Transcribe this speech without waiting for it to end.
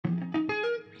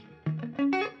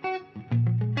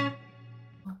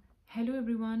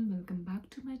welcome back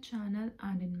to my channel,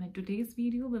 and in my today's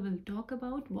video we will talk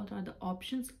about what are the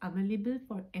options available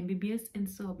for MBBS in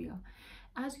Serbia.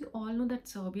 As you all know that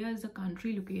Serbia is a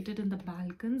country located in the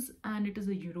Balkans, and it is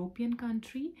a European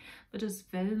country which is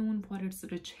well known for its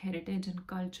rich heritage and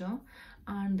culture.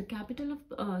 And the capital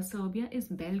of Serbia is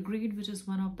Belgrade, which is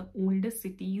one of the oldest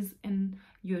cities in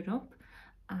Europe.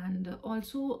 And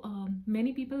also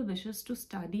many people wishes to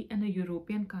study in a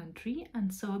European country,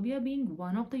 and Serbia, being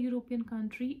one of the European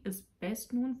country, is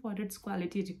best known for its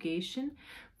quality education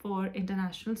for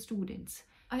international students.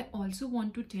 I also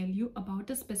want to tell you about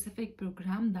a specific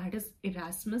program, that is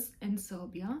Erasmus in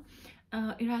Serbia.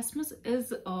 Erasmus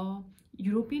is a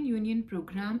European Union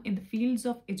program in the fields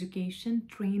of education,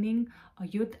 training,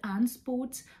 youth and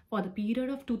sports for the period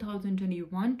of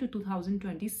 2021 to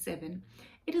 2027.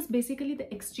 It is basically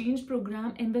the exchange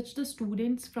program in which the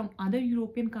students from other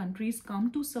European countries come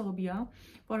to Serbia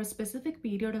for a specific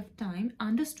period of time,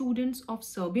 and the students of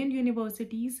Serbian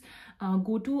universities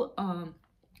go to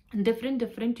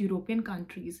different European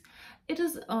countries. It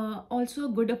is also a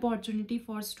good opportunity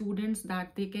for students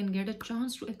that they can get a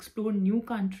chance to explore new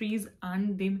countries,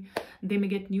 and they may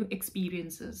get new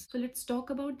experiences. So let's talk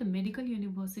about the medical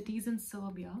universities in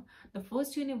Serbia. The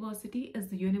first university is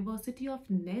the University of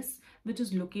Nis, which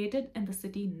is located in the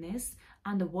city Nis,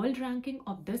 and the world ranking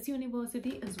of this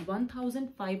university is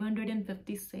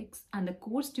 1556, and the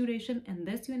course duration in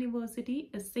this university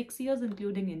is 6 years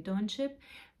including internship.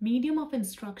 Medium of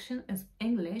instruction is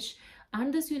English,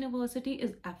 and this university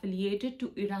is affiliated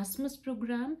to Erasmus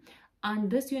program, and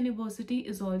this university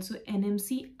is also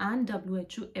NMC and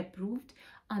WHO approved,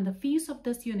 and the fees of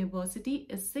this university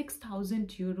is 6,000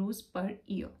 euros per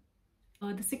year.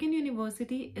 The second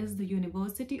university is the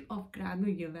University of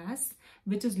Kragujevac,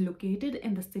 which is located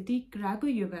in the city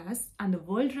Kragujevac, and the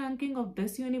world ranking of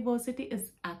this university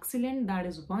is excellent, that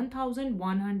is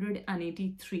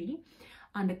 1183.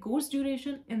 And the course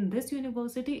duration in this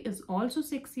university is also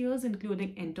 6 years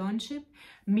including internship.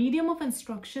 Medium of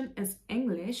instruction is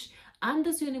English, and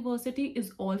this university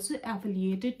is also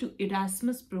affiliated to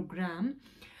Erasmus program,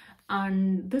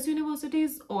 and this university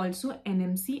is also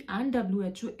NMC and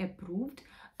WHO approved.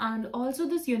 And also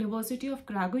this University of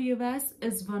Kragujevac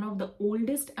is one of the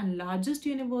oldest and largest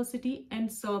university in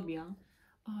Serbia.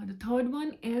 The third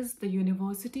one is the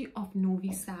University of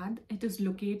Novi Sad. It is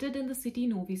located in the city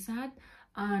Novi Sad,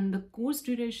 and the course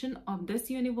duration of this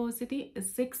university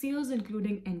is 6 years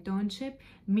including internship.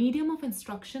 Medium of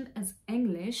instruction is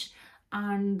English,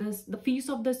 and the fees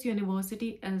of this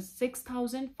university is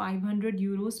 6,500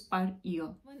 euros per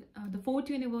year. The fourth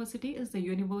university is the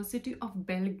University of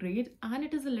Belgrade, and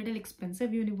it is a little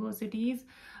expensive university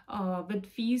with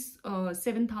fees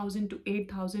 7,000 to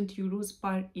 8,000 euros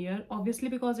per year, obviously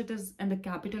because it is in the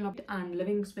capital of, and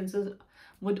living expenses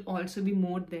would also be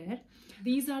more there.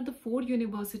 These are the 4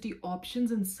 university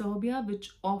options in Serbia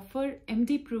which offer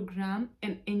MD program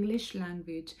in English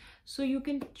language. So you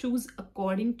can choose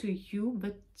according to you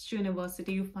which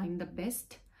university you find the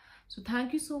best. So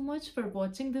thank you so much for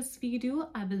watching this video.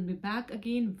 I will be back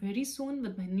again very soon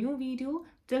with my new video.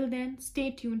 Till then,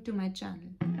 stay tuned to my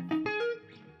channel.